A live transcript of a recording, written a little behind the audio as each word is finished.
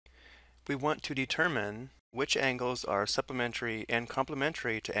We want to determine which angles are supplementary and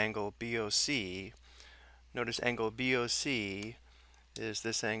complementary to angle BOC. Notice angle BOC is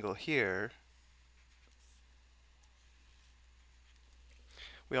this angle here.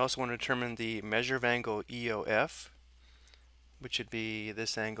 We also want to determine the measure of angle EOF, which would be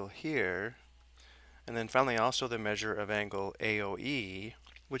this angle here. And then finally also the measure of angle AOE,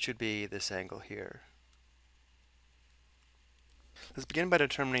 which would be this angle here. Let's begin by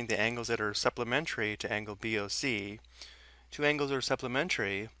determining the angles that are supplementary to angle BOC. Two angles are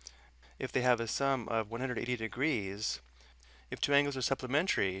supplementary if they have a sum of 180 degrees. If two angles are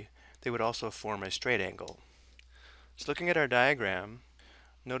supplementary, they would also form a straight angle. So looking at our diagram,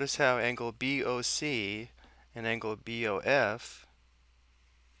 notice how angle BOC and angle BOF,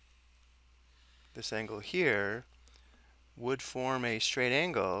 this angle here, would form a straight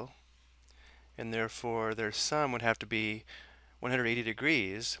angle, and therefore their sum would have to be 180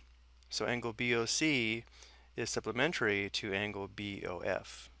 degrees. So angle BOC is supplementary to angle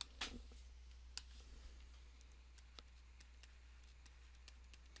BOF.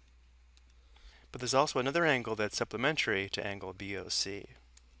 But there's also another angle that's supplementary to angle BOC.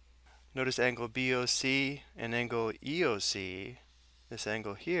 Notice angle BOC and angle EOC, this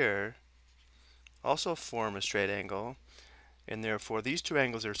angle here, also form a straight angle, and therefore these two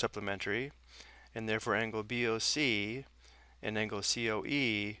angles are supplementary, and therefore angle BOC and angle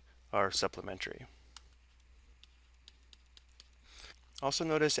COE are supplementary. Also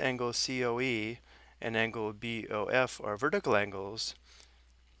notice angle COE and angle BOF are vertical angles,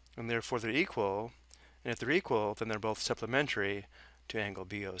 and therefore they're equal, and if they're equal, then they're both supplementary to angle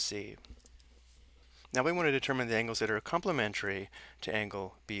BOC. Now we want to determine the angles that are complementary to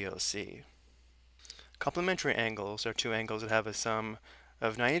angle BOC. Complementary angles are two angles that have a sum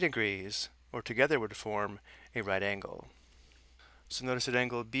of 90 degrees, or together would form a right angle. So notice that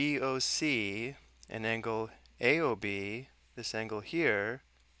angle BOC and angle AOB, this angle here,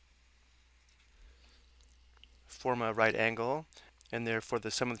 form a right angle, and therefore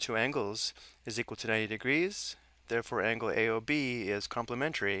the sum of the two angles is equal to 90 degrees. Therefore angle AOB is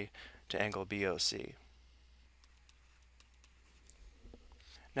complementary to angle BOC.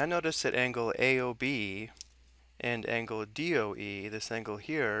 Now notice that angle AOB and angle DOE, this angle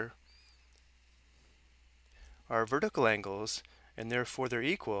here, are vertical angles, and therefore they're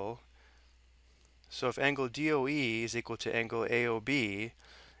equal. So if angle DOE is equal to angle AOB,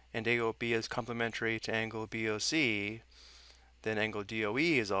 and AOB is complementary to angle BOC, then angle DOE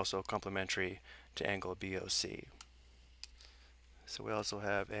is also complementary to angle BOC. So we also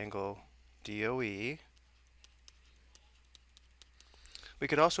have angle DOE. We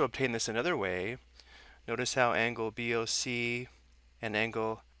could also obtain this another way. Notice how angle BOC and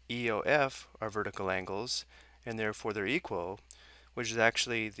angle EOF are vertical angles, and therefore they're equal, which is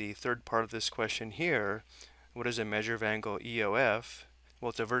actually the third part of this question here. What is a measure of angle EOF?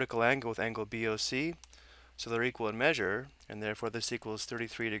 Well, it's a vertical angle with angle BOC, so they're equal in measure, and therefore this equals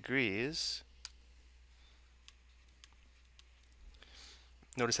 33 degrees.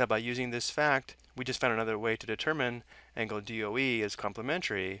 Notice how by using this fact, we just found another way to determine angle DOE is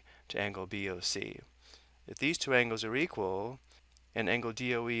complementary to angle BOC. If these two angles are equal, and angle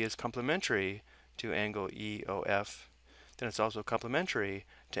DOE is complementary to angle EOF, then it's also complementary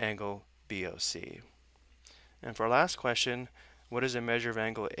to angle BOC. And for our last question, what is a measure of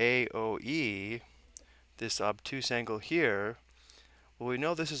angle AOE, this obtuse angle here? Well, we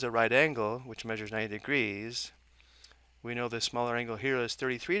know this is a right angle, which measures 90 degrees. We know the smaller angle here is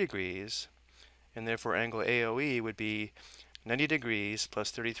 33 degrees, and therefore angle AOE would be 90 degrees plus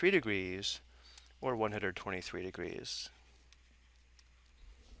 33 degrees, or 123 degrees.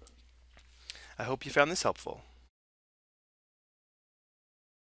 I hope you found this helpful.